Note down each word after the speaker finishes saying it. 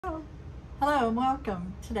Hello and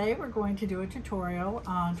welcome. Today we're going to do a tutorial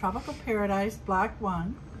on Tropical Paradise Block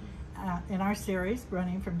 1 in our series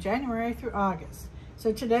running from January through August.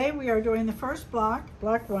 So today we are doing the first block,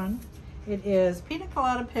 Block 1. It is Pina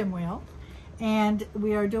Colada PinWheel, and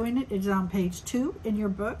we are doing it. It's on page 2 in your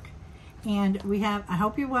book. And we have, I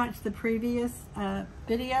hope you watched the previous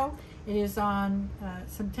video. It is on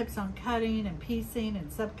some tips on cutting and piecing and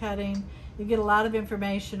subcutting. You get a lot of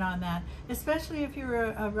information on that, especially if you're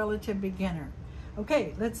a relative beginner.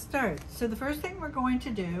 Okay, let's start. So the first thing we're going to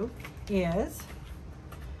do is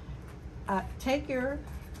take your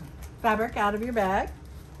fabric out of your bag.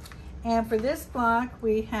 And for this block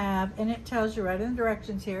we have, and it tells you right in the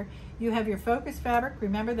directions here, you have your focus fabric.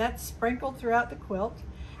 Remember, that's sprinkled throughout the quilt.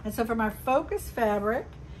 And so from our focus fabric,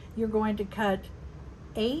 you're going to cut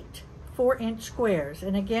 8 4-inch squares.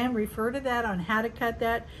 And again, refer to that on how to cut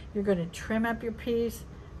that. You're going to trim up your piece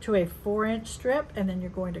to a 4-inch strip, and then you're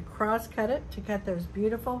going to cross cut it to cut those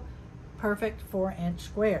beautiful, perfect 4-inch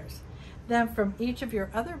squares. Then from each of your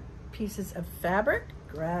other pieces of fabric,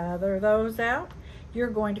 gather those out. You're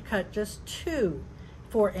going to cut just 2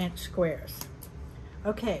 4-inch squares.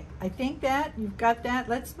 Okay, I think that you've got that.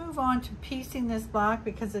 Let's move on to piecing this block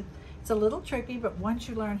because it's a little tricky, but once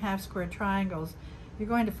you learn half square triangles, you're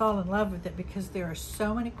going to fall in love with it because there are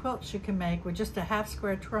so many quilts you can make with just a half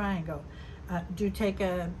square triangle. Do take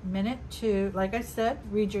a minute to, like I said,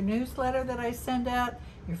 read your newsletter that I send out,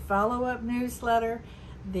 your follow-up newsletter,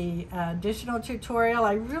 the additional tutorial.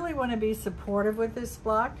 I really want to be supportive with this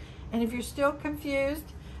block. And if you're still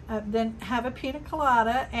confused, then have a pina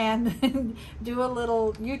colada and do a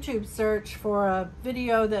little YouTube search for a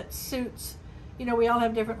video that suits, you know, we all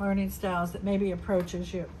have different learning styles that maybe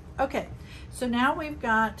approaches you. Okay, so now we've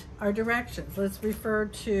got our directions. Let's refer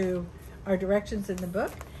to our directions in the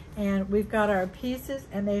book. And we've got our pieces,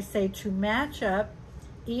 and they say to match up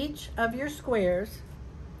each of your squares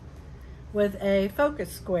with a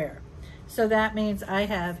focus square. So that means I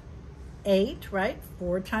have 8, right?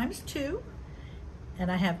 4 times 2.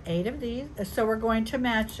 And I have 8 of these, so we're going to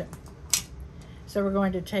match them. So we're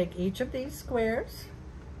going to take each of these squares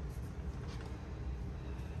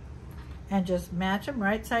and just match them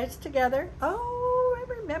right sides together. Oh, I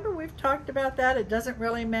remember we've talked about that. It doesn't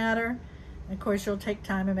really matter. And of course, you'll take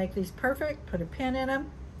time to make these perfect, put a pin in them.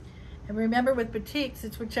 And remember, with batiks,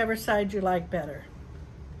 it's whichever side you like better.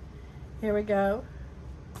 Here we go.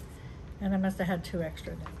 And I must have had 2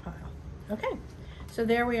 extra in that pile. Okay. So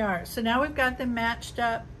there we are. So now we've got them matched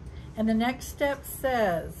up, and the next step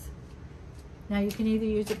says, now you can either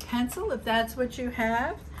use a pencil if that's what you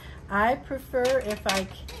have. I prefer, if I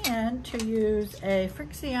can, to use a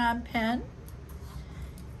Frixion pen.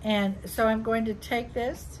 And so I'm going to take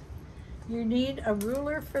this. You need a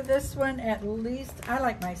ruler for this one, at least. I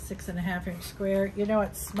like my 6.5-inch square. You know,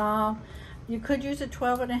 it's small. You could use a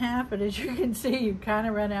 12.5, but as you can see, you kind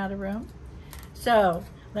of run out of room. So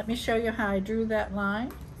let me show you how I drew that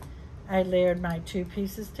line. I layered my 2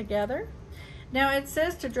 pieces together. Now it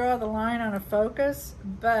says to draw the line on a focus,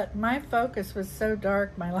 but my focus was so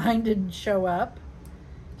dark my line didn't show up.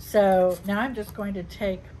 So now I'm just going to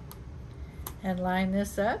take and line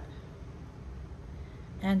this up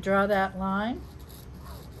and draw that line.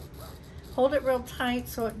 Hold it real tight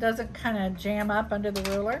so it doesn't kind of jam up under the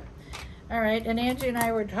ruler. All right, and Angie and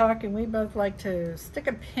I were talking, we both like to stick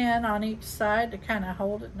a pin on each side to kind of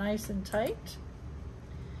hold it nice and tight.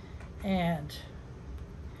 And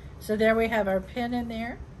so there we have our pin in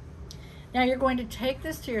there. Now you're going to take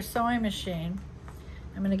this to your sewing machine.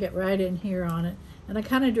 I'm gonna get right in here on it. And I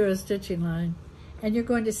kind of drew a stitching line. And you're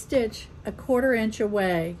going to stitch a 1/4 inch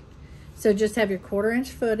away. So just have your 1/4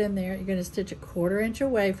 inch foot in there. You're gonna stitch a 1/4 inch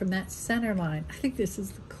away from that center line. I think this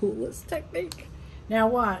is the coolest technique. Now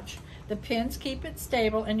watch. The pins keep it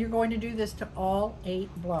stable, and you're going to do this to all 8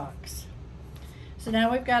 blocks. So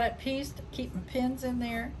now we've got it pieced, keep my pins in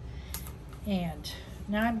there, and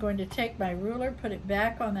now I'm going to take my ruler, put it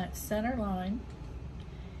back on that center line,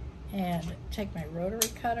 and take my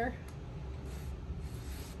rotary cutter.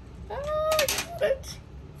 Oh, I got it.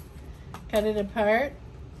 Cut it apart.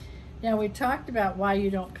 Now we talked about why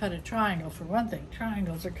you don't cut a triangle. For one thing,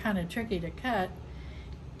 triangles are kind of tricky to cut.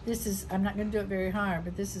 This is, I'm not going to do it very hard,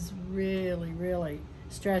 but this is really, really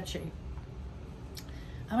stretchy.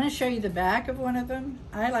 I'm going to show you the back of one of them.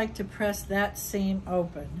 I like to press that seam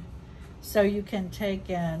open. So you can take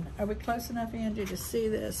in, are we close enough, Angie, to see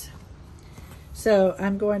this? So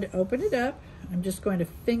I'm going to open it up. I'm just going to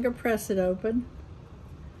finger press it open.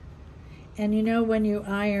 And you know, when you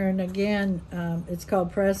iron, again, it's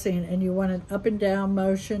called pressing, and you want an up and down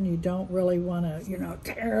motion. You don't really want to, you know,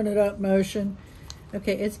 tearing it up motion.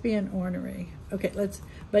 Okay, it's being ornery. Okay,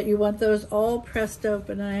 but you want those all pressed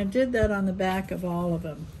open, and I did that on the back of all of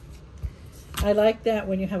them. I like that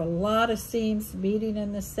when you have a lot of seams meeting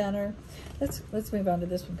in the center. Let's move on to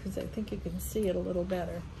this one because I think you can see it a little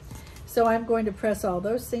better. So I'm going to press all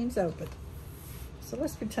those seams open. So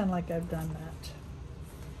let's pretend like I've done that.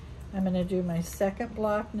 I'm going to do my second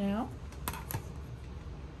block now.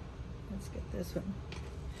 Let's get this one.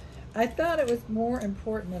 I thought it was more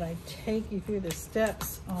important that I take you through the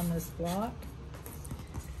steps on this block.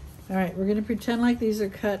 All right, we're going to pretend like these are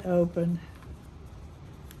cut open.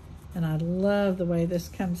 And I love the way this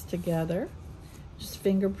comes together. Just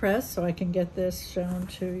finger press so I can get this shown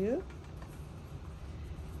to you.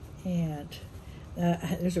 And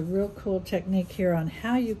there's a real cool technique here on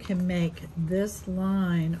how you can make this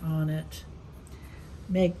line on it.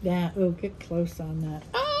 Make that, oh, get close on that.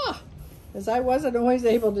 Ah! Because I wasn't always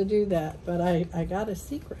able to do that, but I got a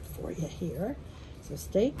secret for you here. So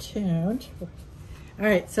stay tuned. All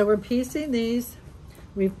right, so we're piecing these.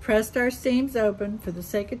 We've pressed our seams open for the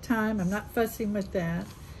sake of time. I'm not fussing with that.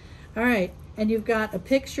 All right, and you've got a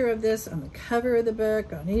picture of this on the cover of the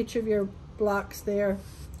book, on each of your blocks there.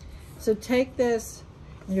 So take this,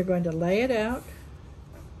 and you're going to lay it out.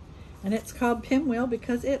 And it's called pinwheel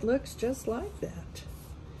because it looks just like that.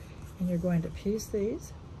 And you're going to piece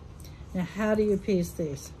these. Now, how do you piece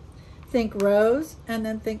these? Think rows and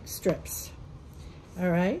then think strips. All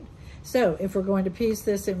right? So if we're going to piece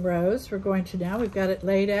this in rows, we're going to now, we've got it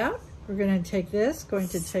laid out. We're going to take this,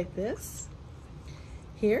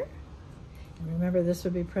 here. And remember, this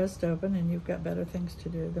would be pressed open, and you've got better things to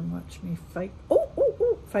do than watch me fight.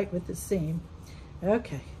 Fight with the seam.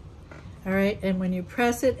 Okay. All right, and when you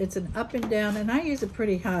press it, it's an up and down, and I use a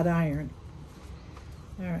pretty hot iron.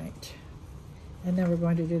 All right. And then we're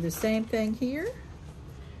going to do the same thing here.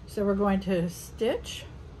 So we're going to stitch,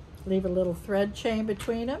 leave a little thread chain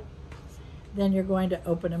between them. Then you're going to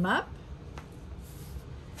open them up.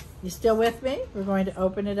 You still with me? We're going to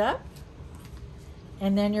open it up.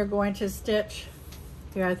 And then you're going to stitch,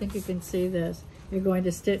 here, I think you can see this. You're going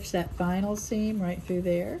to stitch that final seam right through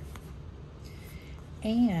there.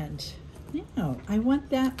 And now, I want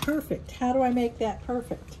that perfect. How do I make that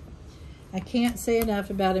perfect? I can't say enough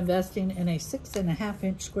about investing in a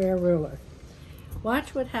 6.5-inch square ruler.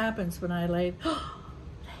 Watch what happens when I lay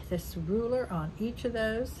this ruler on each of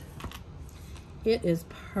those. It is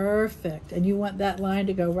perfect, and you want that line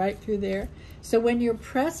to go right through there. So when you're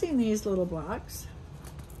pressing these little blocks,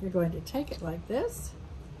 you're going to take it like this,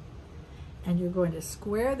 and you're going to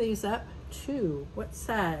square these up to what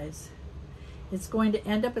size? It's going to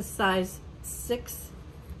end up a size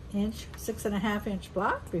 6.5-inch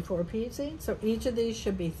block before piecing. So each of these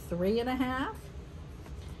should be 3.5.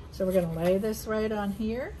 So we're going to lay this right on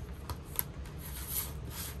here.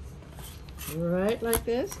 Right like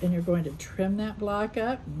this, and you're going to trim that block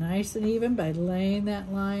up nice and even by laying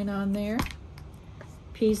that line on there,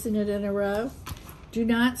 piecing it in a row. Do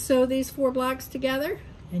not sew these 4 blocks together,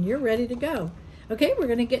 and you're ready to go. Okay, we're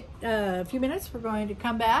going to get a few minutes. We're going to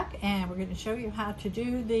come back, and we're going to show you how to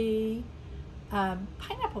do the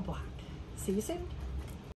pineapple block. See you soon.